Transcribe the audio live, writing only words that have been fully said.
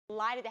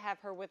Delighted to have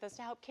her with us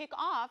to help kick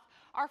off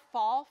our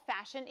fall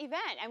fashion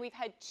event. And we've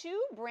had 2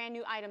 brand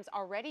new items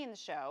already in the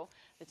show.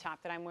 The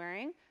top that I'm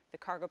wearing, the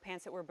cargo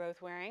pants that we're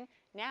both wearing.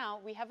 Now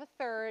we have a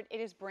third.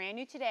 It is brand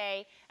new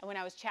today. And when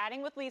I was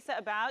chatting with Lisa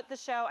about the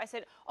show, I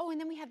said, oh, and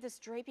then we have this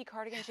drapey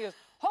cardigan. She goes,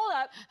 hold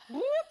up,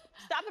 whoop,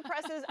 stop the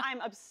presses.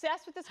 I'm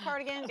obsessed with this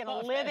cardigan. I'm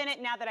gonna live in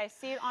it now that I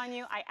see it on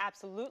you. I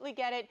absolutely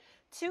get it.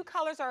 2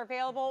 colors are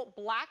available,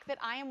 black that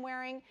I am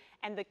wearing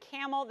and the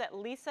camel that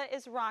Lisa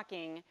is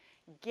rocking.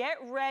 Get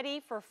ready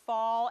for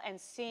fall and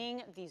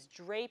seeing these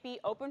drapey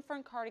open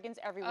front cardigans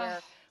everywhere.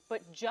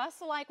 But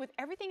just like with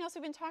everything else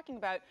we've been talking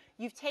about,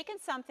 you've taken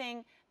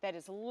something that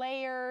is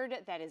layered,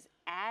 that is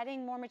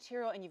adding more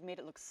material, and you've made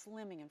it look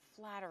slimming and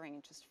flattering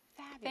and just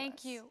fabulous.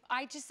 Thank you.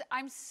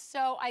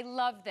 I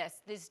love this.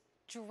 This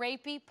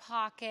drapey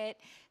pocket,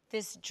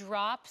 this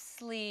drop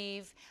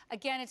sleeve.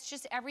 Again, it's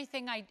just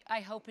everything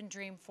I hope and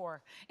dream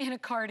for in a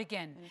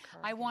cardigan.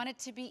 I want it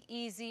to be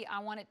easy, I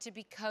want it to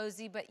be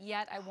cozy, but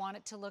yet I want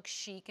it to look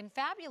chic and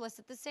fabulous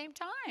at the same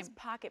time. This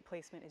pocket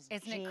placement is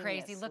Isn't genius, it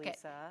crazy? Look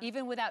Lisa. at,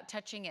 even without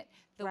touching it,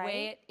 the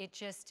way it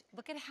just,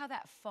 look at how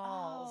that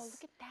falls. Oh,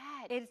 look at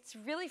that. It's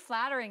really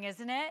flattering,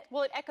 isn't it?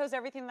 Well, it echoes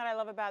everything that I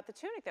love about the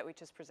tunic that we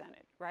just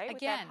presented, right? Again.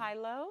 With that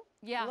high-low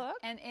look.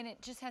 And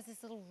it just has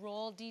this little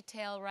roll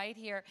detail right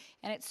here,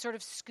 and it sort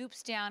of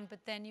scoops down, but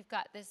then you've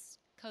got this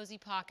cozy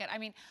pocket. I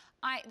mean,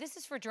 this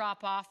is for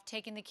drop-off,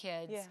 taking the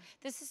kids. Yeah.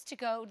 This is to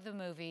go to the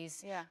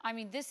movies. Yeah. I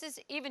mean, this is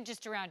even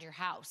just around your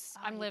house.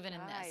 I'm living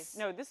in this.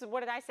 No, this is, what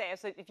did I say? I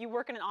said, if you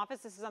work in an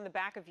office, this is on the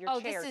back of your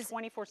chair,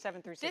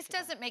 24/7 through 6. This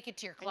doesn't make it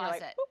to your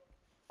closet. Like,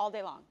 all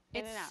day long.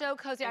 It's so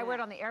cozy. I wear it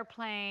on the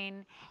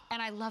airplane,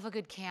 and I love a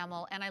good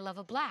camel, and I love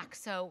a black.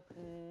 So,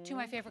 2 of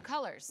my favorite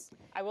colors.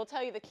 I will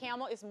tell you, the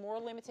camel is more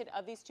limited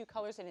of these 2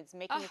 colors, and it's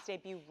making its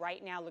debut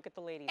right now. Look at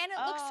the ladies. And it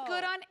looks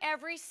good on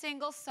every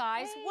single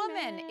size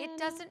woman. It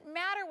doesn't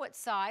matter what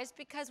size,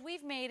 because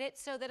we've made it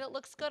so that it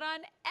looks good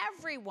on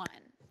everyone.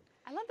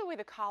 I love the way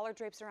the collar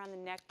drapes around the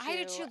neck, too. I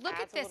do too. Look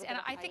at this, and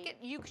I think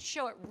you could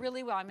show it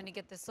really well. I'm going to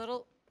get this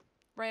little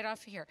right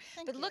off here.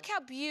 But look how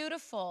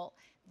beautiful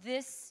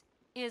this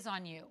is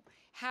on you.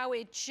 How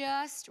it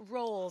just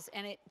rolls,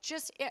 and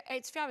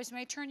it's fabulous.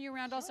 May I turn you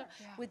around also?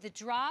 Yeah. With the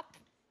drop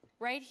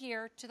right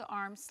here to the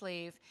arm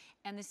sleeve,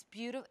 and this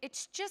beautiful,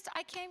 it's just,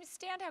 I can't even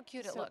stand how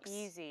cute it looks. So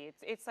easy.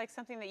 It's like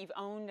something that you've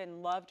owned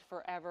and loved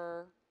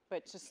forever,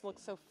 but just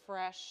looks so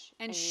fresh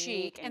and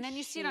chic. And then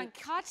you see it on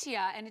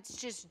Katya, and it's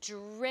just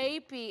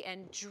drapey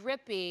and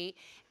drippy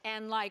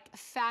and like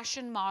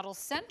fashion model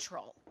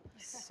central.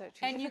 So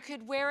and you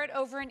could wear it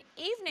over an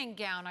evening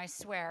gown, I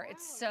swear.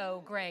 It's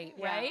so great,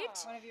 right?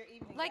 One of your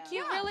evening like gowns.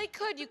 You really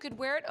could. You could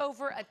wear it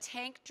over a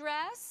tank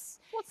dress.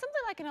 Well, it's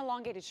something like an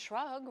elongated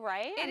shrug,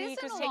 right? It is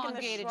an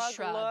elongated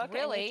shrug, look,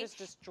 really. And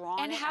just drawn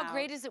and how out.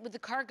 great is it with the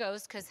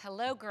cargos? Because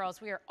hello, girls,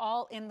 we are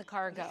all in the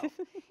cargo.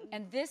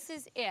 And this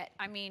is it.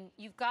 I mean,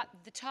 you've got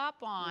the top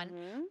on.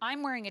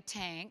 I'm wearing a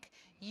tank.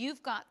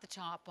 You've got the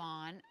top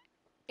on.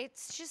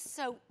 It's just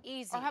so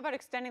easy. Or how about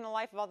extending the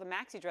life of all the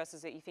maxi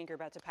dresses that you think you're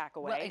about to pack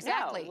away? Well,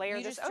 exactly. No, layer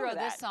you this just throw over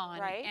this that, on,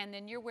 right? And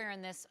then you're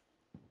wearing this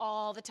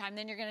all the time.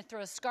 Then you're going to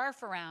throw a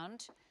scarf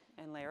around.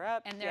 And layer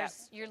up. And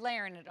you're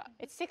layering it up.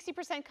 It's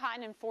 60%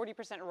 cotton and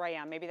 40%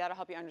 rayon. Maybe that'll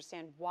help you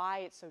understand why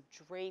it's so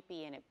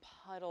drapey and it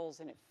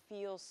puddles and it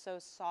feels so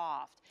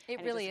soft.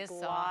 It really is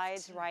soft.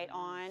 Glides right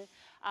on.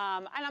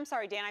 And I'm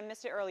sorry, Dan, I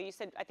missed it earlier. You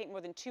said, I think,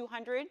 more than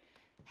 200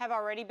 have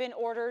already been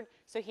ordered.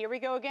 So here we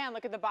go again.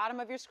 Look at the bottom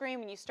of your screen.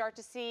 When you start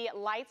to see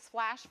lights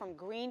flash from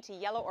green to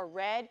yellow or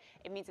red,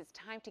 it means it's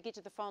time to get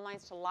to the phone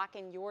lines to lock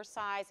in your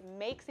size.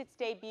 Makes its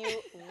debut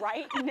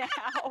right now.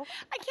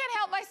 I can't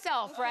help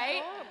myself,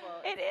 right?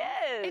 It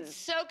is. It's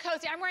so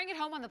cozy. I'm wearing it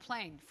home on the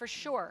plane, for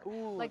sure.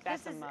 Ooh, like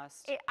that's this a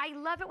must. I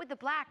love it with the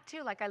black,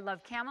 too. Like, I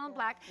love camel and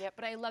black,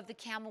 but I love the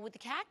camel with the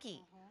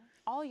khaki.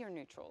 All your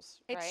neutrals,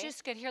 It's right?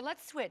 just good. Here,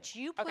 let's switch.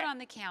 You put on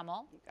the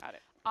camel. You got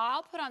it.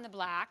 I'll put on the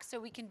black, so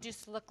we can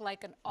just look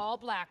like an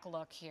all-black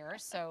look here.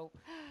 So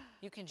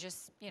you can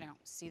just,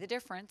 see the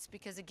difference.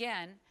 Because,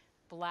 again,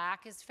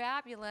 black is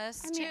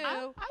fabulous, too.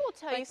 I will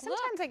tell you,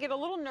 sometimes I get a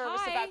little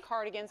nervous about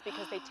cardigans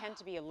because they tend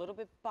to be a little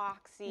bit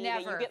boxy.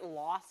 Never. That you get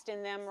lost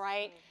in them,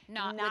 right?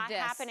 Not with this.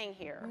 happening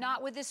here.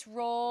 Not with this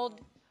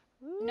rolled,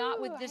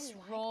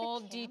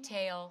 rolled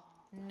detail.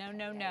 No,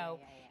 no, no.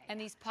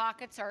 And these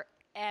pockets are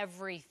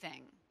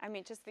everything. I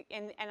mean, just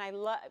and I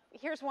love.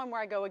 Here's one where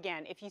I go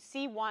again. If you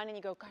see one and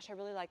you go, "Gosh, I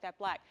really like that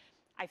black,"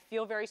 I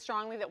feel very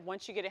strongly that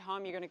once you get it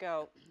home, you're going to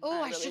go,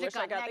 "Oh, I should have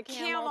got the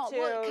camel too."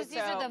 Because these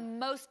are the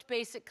most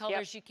basic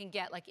colors you can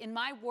get. Like in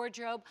my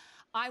wardrobe,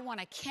 I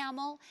want a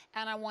camel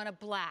and I want a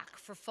black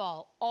for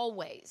fall,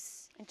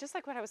 always. And just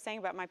like what I was saying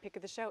about my pick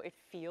of the show, it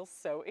feels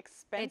so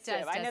expensive.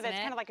 It does, I know that's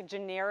doesn't kind of like a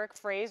generic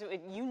phrase.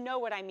 You know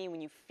what I mean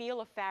when you feel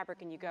a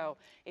fabric and you go,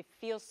 it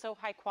feels so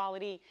high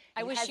quality.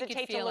 I wish you could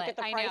feel to look it. at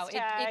the I price know.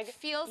 tag. It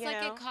feels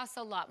like it costs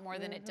a lot more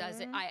than it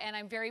does. And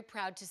I'm very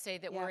proud to say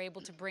that we're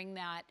able to bring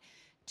that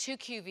to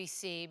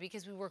QVC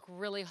because we work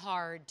really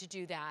hard to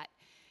do that.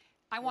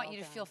 I want you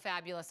to feel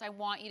fabulous. I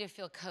want you to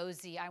feel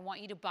cozy. I want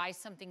you to buy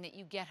something that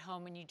you get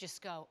home and you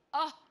just go,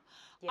 oh,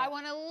 Yep. I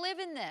want to live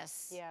in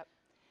this. Yep.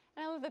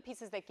 And I love the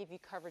pieces that give you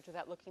coverage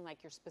without looking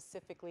like you're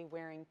specifically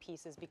wearing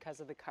pieces because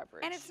of the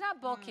coverage. And it's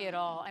not bulky at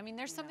all. I mean,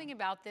 there's something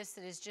about this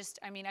that is just,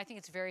 I mean, I think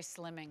it's very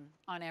slimming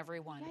on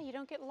everyone. Yeah, you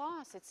don't get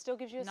lost. It still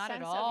gives you a Not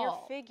sense at of your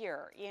all.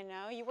 figure, you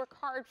know? You work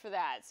hard for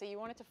that, so you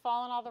want it to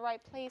fall in all the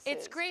right places.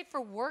 It's great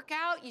for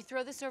workout. You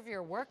throw this over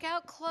your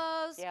workout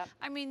clothes. Yep.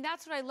 I mean,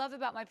 that's what I love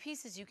about my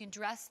pieces. You can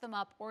dress them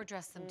up or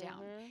dress them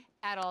down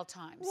at all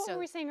times. What were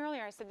we saying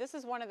earlier? I said this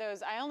is one of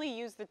those, I only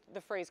use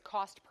the phrase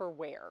cost per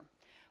wear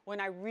when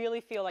I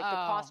really feel like the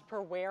cost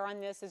per wear on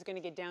this is going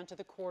to get down to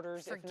the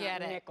quarters, if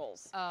not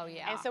nickels. Oh,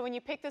 yeah. And so when you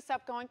pick this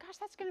up going, gosh,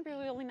 that's going to be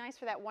really nice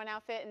for that one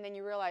outfit, and then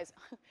you realize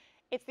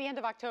it's the end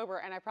of October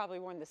and I probably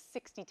worn this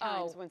 60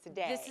 times once a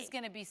day. This is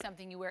going to be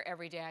something you wear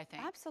every day, I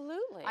think.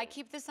 Absolutely. I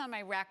keep this on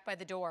my rack by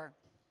the door.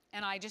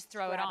 And I just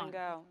throw it on. And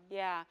go.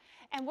 Yeah.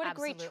 And what a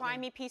great try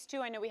me piece too.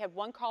 I know we had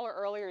one caller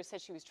earlier who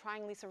said she was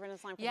trying Lisa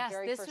Rinna's line for the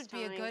very first time. Yes, this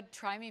would be a good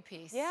try me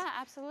piece. Yeah,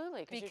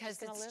 absolutely.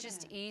 Because it's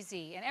just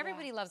easy. And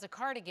everybody loves a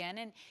cardigan.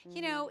 And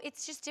you know,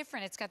 it's just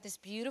different. It's got this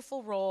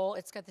beautiful roll.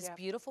 It's got this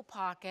beautiful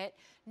pocket.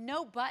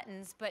 No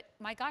buttons, but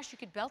my gosh, you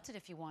could belt it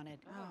if you wanted.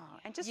 Oh,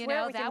 and just you wear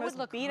know, it with that your would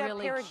look beat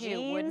really up pair cute, of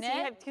jeans. wouldn't it?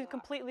 You have two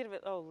completely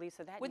different. Oh,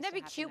 Lisa, that Wouldn't that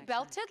be cute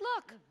belted?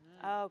 Look.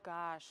 Oh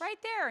gosh. Right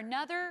there,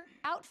 another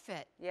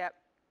outfit. Yep.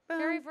 Boom,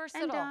 very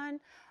versatile. And done.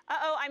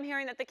 Uh-oh, I'm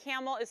hearing that the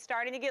camel is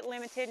starting to get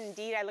limited.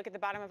 Indeed, I look at the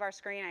bottom of our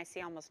screen, I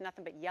see almost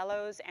nothing but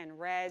yellows and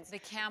reds. The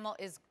camel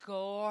is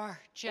gorgeous.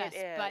 It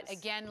is. But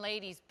again,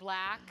 ladies,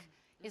 black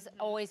is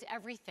always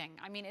everything.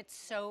 I mean, it's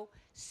so,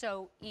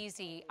 so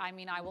easy. I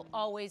mean, I will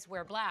always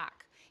wear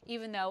black,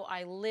 even though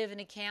I live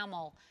in a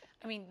camel.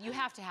 I mean, you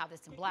have to have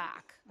this in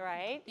black.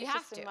 Right? You it's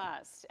have just to. a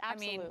must.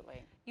 Absolutely. I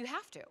mean, you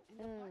have to.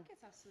 The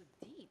pockets are so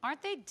deep.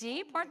 Aren't they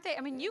deep? Aren't they?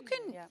 I mean, you can,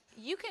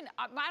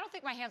 I don't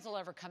think my hands will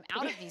ever come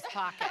out of these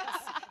pockets.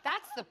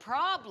 That's the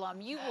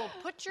problem. You will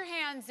put your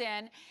hands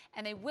in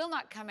and they will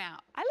not come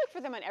out. I look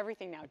for them on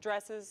everything now.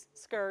 Dresses,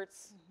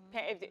 skirts.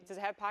 Does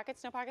it have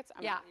pockets? No pockets?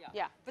 Yeah.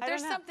 But I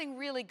there's don't know. something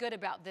really good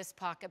about this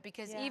pocket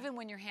because even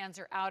when your hands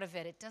are out of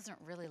it, it doesn't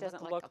really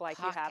look like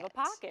you have a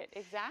pocket.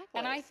 Exactly.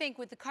 And I think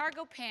with the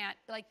cargo pant,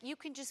 like you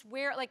can just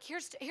wear, like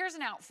here's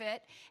an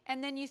outfit,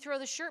 and then you throw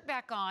the shirt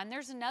back on.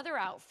 There's another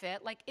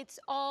outfit. Like it's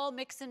all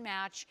mix and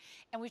match,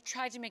 and we've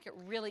tried to make it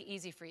really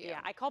easy for you. Yeah,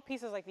 I call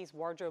pieces like these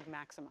wardrobe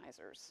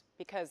maximizers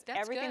because That's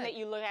everything good. that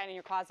you look at in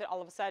your closet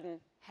all of a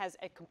sudden has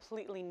a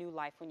completely new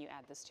life when you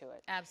add this to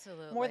it.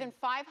 Absolutely. More than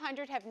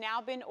 500 have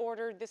now been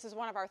ordered. This is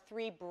one of our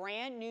 3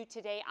 brand new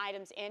today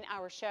items in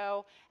our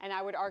show, and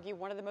I would argue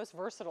one of the most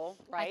versatile,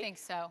 right? I think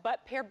so.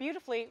 But pair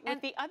beautifully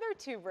with the other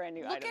 2 brand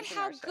new items. Look at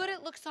how good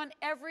it looks on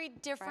every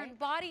different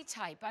body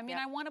type. I mean,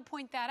 I want to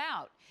point that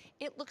out.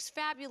 It looks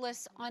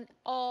fabulous on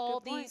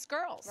all these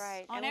girls.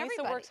 Right. On and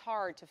everybody. Lisa works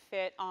hard to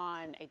fit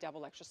on a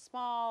double extra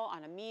small,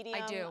 on a medium,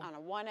 I do. on a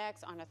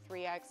 1X, on a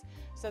 3X,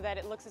 so that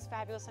it looks as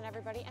fabulous on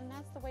everybody. And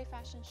that's the way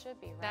fashion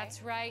should be, right?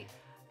 That's right.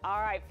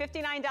 All right,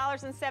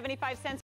 $59.75.